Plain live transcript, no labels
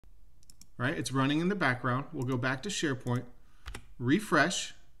right? It's running in the background. We'll go back to SharePoint,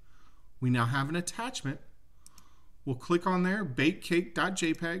 refresh. We now have an attachment. We'll click on there,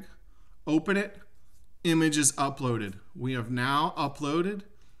 bakecake.jpg, open it, image is uploaded. We have now uploaded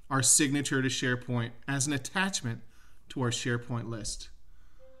our signature to SharePoint as an attachment to our SharePoint list.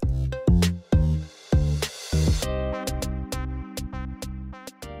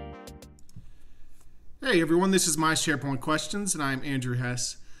 Hey everyone, this is My SharePoint Questions and I'm Andrew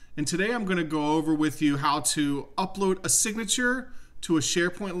Hess. And today I'm going to go over with you how to upload a signature to a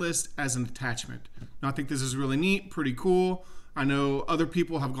SharePoint list as an attachment. Now I think this is really neat, pretty cool. I know other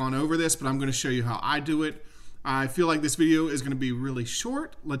people have gone over this, but I'm going to show you how I do it. I feel like this video is going to be really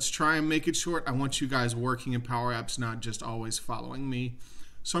short. Let's try and make it short. I want you guys working in Power Apps, not just always following me.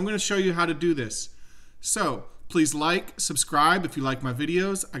 So I'm going to show you how to do this. So please like, subscribe if you like my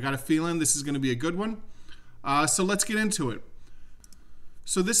videos. I got a feeling this is going to be a good one. So let's get into it.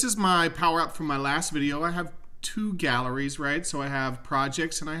 So this is my Power App from my last video. I have two galleries, right? So I have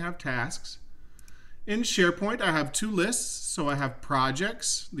projects and I have tasks. In SharePoint, I have two lists. So I have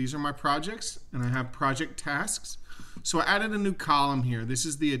projects, these are my projects, and I have project tasks. So I added a new column here. This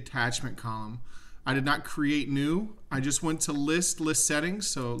is the attachment column. I did not create new. I just went to list settings.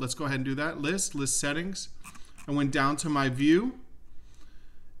 So let's go ahead and do that. List settings. I went down to my view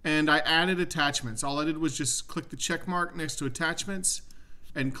and I added attachments. All I did was just click the check mark next to attachments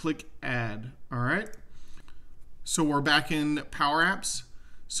and click add. All right. So we're back in Power Apps.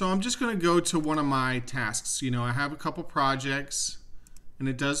 So I'm just going to go to one of my tasks. You know, I have a couple projects and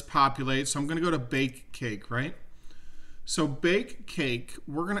it does populate. So I'm going to go to bake cake, right? So bake cake,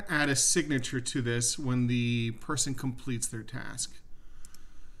 we're going to add a signature to this when the person completes their task.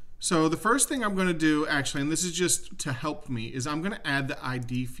 So the first thing I'm going to do actually, and this is just to help me, is I'm going to add the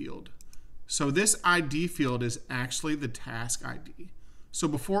ID field. So this ID field is actually the task ID. So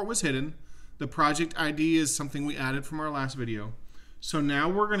before it was hidden, the project ID is something we added from our last video. So now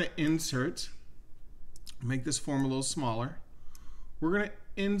we're going to insert, make this form a little smaller. We're going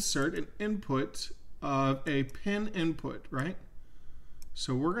to insert an input of a pin input, right?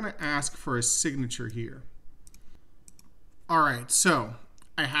 So we're going to ask for a signature here. All right, so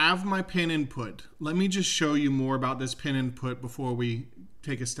I have my pin input. Let me just show you more about this pin input before we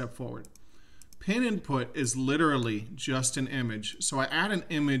take a step forward. Pin input is literally just an image. So I add an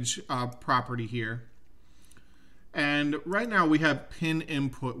image property here. And right now we have pin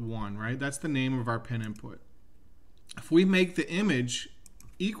input 1, right? That's the name of our pin input. If we make the image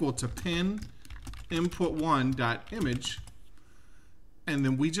equal to pin input 1.image, and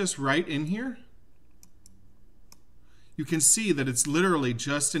then we just write in here, you can see that it's literally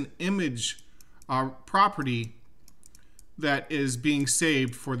just an image property that is being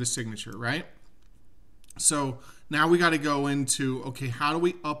saved for the signature, right? So now we got to go into, okay, how do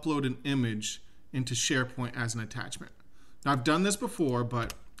we upload an image into SharePoint as an attachment? Now I've done this before,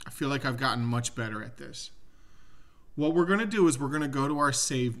 but I feel like I've gotten much better at this. What we're going to do is we're going to go to our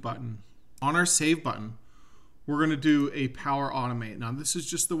Save button. On our Save button, we're going to do a Power Automate. Now this is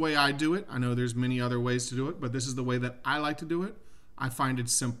just the way I do it. I know there's many other ways to do it, but this is the way that I like to do it. I find it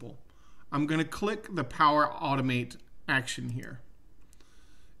simple. I'm going to click the Power Automate action here.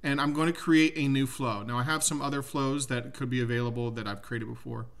 And I'm going to create a new flow. Now I have some other flows that could be available that I've created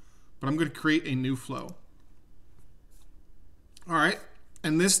before, but I'm going to create a new flow. All right,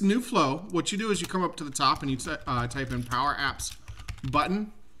 and this new flow, what you do is you come up to the top and you type in Power Apps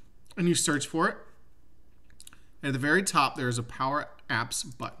button and you search for it. And at the very top there is a Power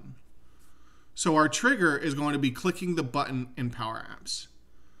Apps button. So our trigger is going to be clicking the button in Power Apps.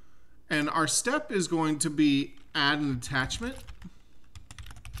 And our step is going to be add an attachment.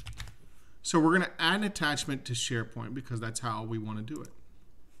 So we're going to add an attachment to SharePoint because that's how we want to do it.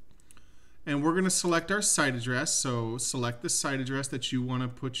 And we're going to select our site address. So select the site address that you want to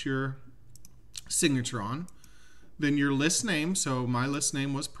put your signature on. Then your list name. So my list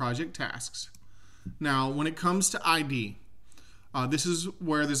name was Project Tasks. Now when it comes to ID, this is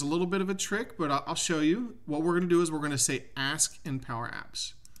where there's a little bit of a trick, but I'll show you. What we're going to do is we're going to say Ask in Power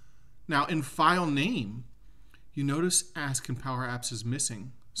Apps. Now in file name, you notice Ask in Power Apps is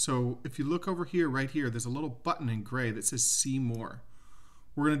missing. So if you look over here, right here, there's a little button in gray that says See More.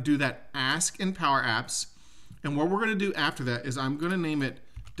 We're going to do that Ask in Power Apps. And what we're going to do after that is I'm going to name it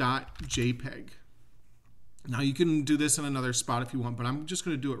 .jpg. Now you can do this in another spot if you want, but I'm just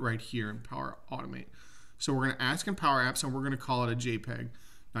going to do it right here in Power Automate. So we're going to Ask in Power Apps and we're going to call it a JPEG.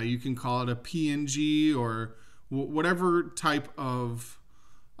 Now you can call it a PNG or whatever type of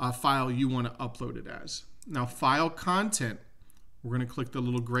file you want to upload it as. Now file content, we're going to click the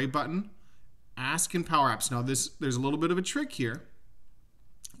little gray button, Ask in Power Apps. Now there's a little bit of a trick here.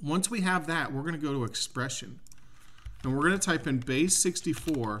 Once we have that, we're going to go to expression. And we're going to type in base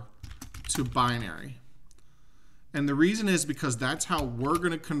 64 to binary. And the reason is because that's how we're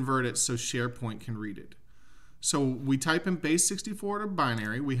going to convert it so SharePoint can read it. So we type in base 64 to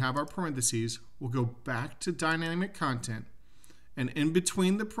binary. We have our parentheses. We'll go back to dynamic content. And in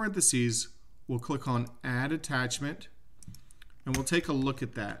between the parentheses, we'll click on add attachment. And we'll take a look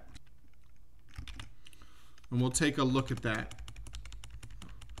at that.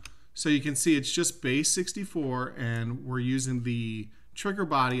 So you can see it's just base 64, and we're using the trigger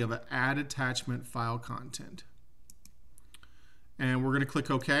body of an add attachment file content. And we're going to click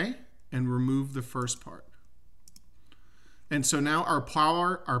OK and remove the first part. And so now our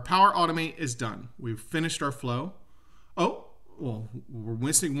Power Automate is done. We've finished our flow. Oh, well, we're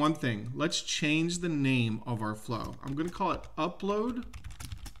missing one thing. Let's change the name of our flow. I'm going to call it Upload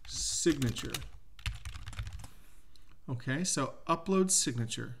Signature. Okay, so Upload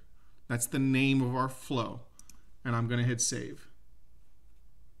Signature. That's the name of our flow. And I'm going to hit save.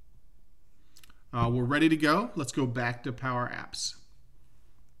 We're ready to go. Let's go back to Power Apps.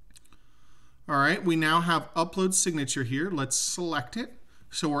 All right, we now have Upload Signature here. Let's select it.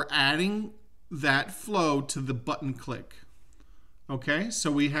 So we're adding that flow to the button click. Okay,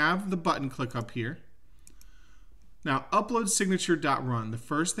 so we have the button click up here. Now, UploadSignature.Run, the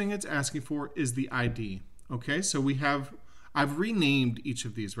first thing it's asking for is the ID. Okay, so I've renamed each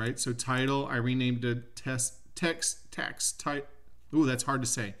of these, right? So title, I renamed it text, type. Ooh, that's hard to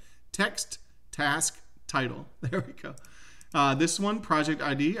say. Text, task, title. There we go. This one, project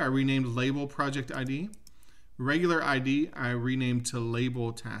ID, I renamed label project ID. Regular ID, I renamed to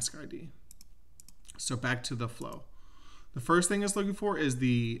label task ID. So back to the flow. The first thing it's looking for is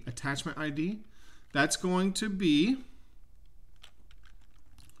the attachment ID. That's going to be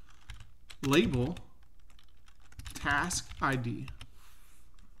label task ID.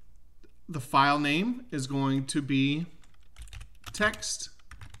 The file name is going to be text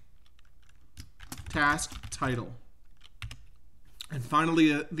task title. And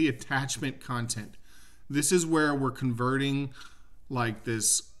finally, the attachment content. This is where we're converting like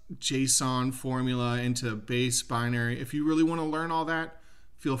this JSON formula into base binary. If you really want to learn all that,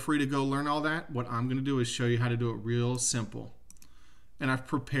 feel free to go learn all that. What I'm going to do is show you how to do it real simple. And I've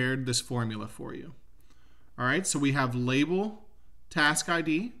prepared this formula for you. All right, so we have label, task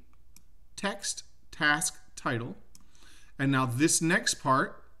ID, text, task, title. And now this next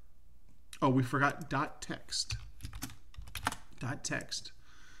part, oh, we forgot .text. .text.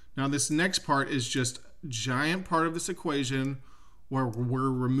 Now this next part is just a giant part of this equation where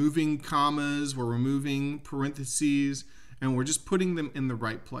we're removing commas, we're removing parentheses, and we're just putting them in the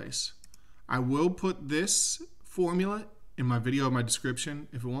right place. I will put this formula in my video, in my description.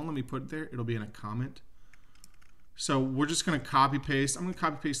 If it won't let me put it there, it'll be in a comment. So we're just going to copy paste. I'm going to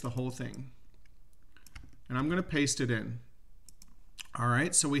copy paste the whole thing. And I'm going to paste it in. All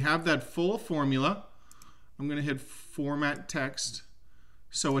right, so we have that full formula. I'm going to hit Format Text.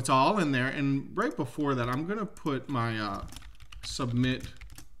 So it's all in there. And right before that, I'm going to put my SubmitForm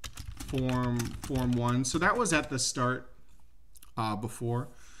form 1. So that was at the start before.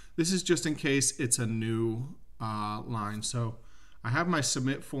 This is just in case it's a new line. So I have my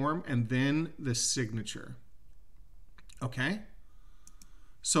submit form and then the signature. Okay,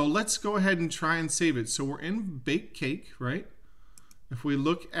 so let's go ahead and try and save it. So we're in Baked Cake, right? If we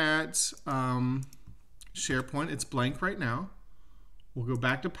look at SharePoint, it's blank right now. We'll go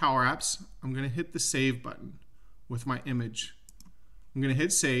back to Power Apps. I'm going to hit the Save button with my image. I'm going to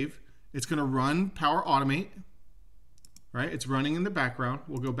hit Save. It's going to run Power Automate, right? It's running in the background.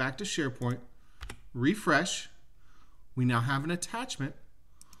 We'll go back to SharePoint, refresh. We now have an attachment.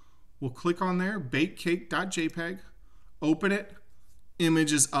 We'll click on there, BakedCake.jpg. Open it,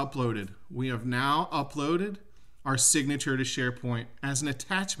 image is uploaded. We have now uploaded our signature to SharePoint as an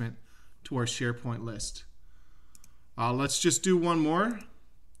attachment to our SharePoint list. Let's just do one more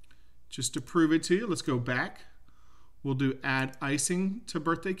just to prove it to you. Let's go back. We'll do add icing to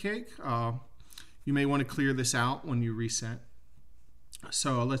birthday cake. You may want to clear this out when you reset.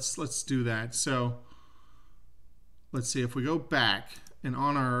 So let's do that. So let's see if we go back and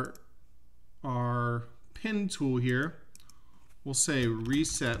on our pin tool here, we'll say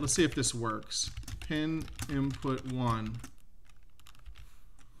reset. Let's see if this works. Pin input 1.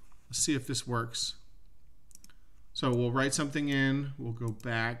 Let's see if this works. So we'll write something in, we'll go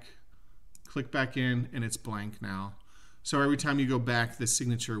back, click back in, and it's blank now. So every time you go back, the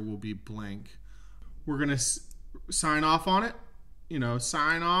signature will be blank. We're going to sign off on it. You know,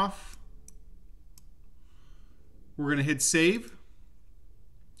 sign off. We're going to hit save.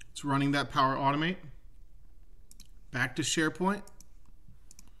 It's running that Power Automate. Back to SharePoint.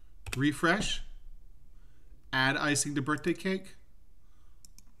 refresh, add icing to birthday cake,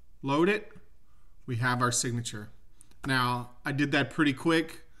 load it, we have our signature. Now, I did that pretty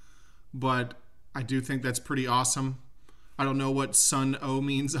quick, but I do think that's pretty awesome. I don't know what sun O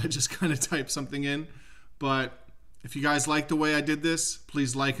means. I just kind of typed something in. But if you guys like the way I did this,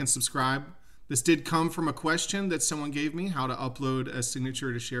 please like and subscribe. This did come from a question that someone gave me, how to upload a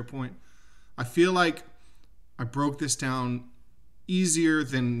signature to SharePoint. I feel like I broke this down easier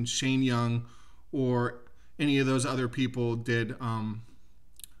than Shane Young or any of those other people did.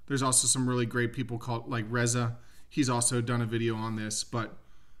 There's also some really great people called like Reza. He's also done a video on this, but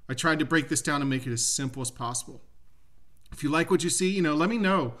I tried to break this down and make it as simple as possible. If you like what you see, let me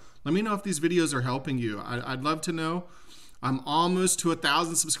know. Let me know if these videos are helping you. I'd love to know. I'm almost to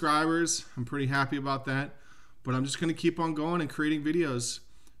 1,000 subscribers. I'm pretty happy about that, but I'm just going to keep on going and creating videos.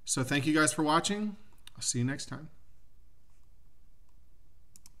 So thank you guys for watching. I'll see you next time.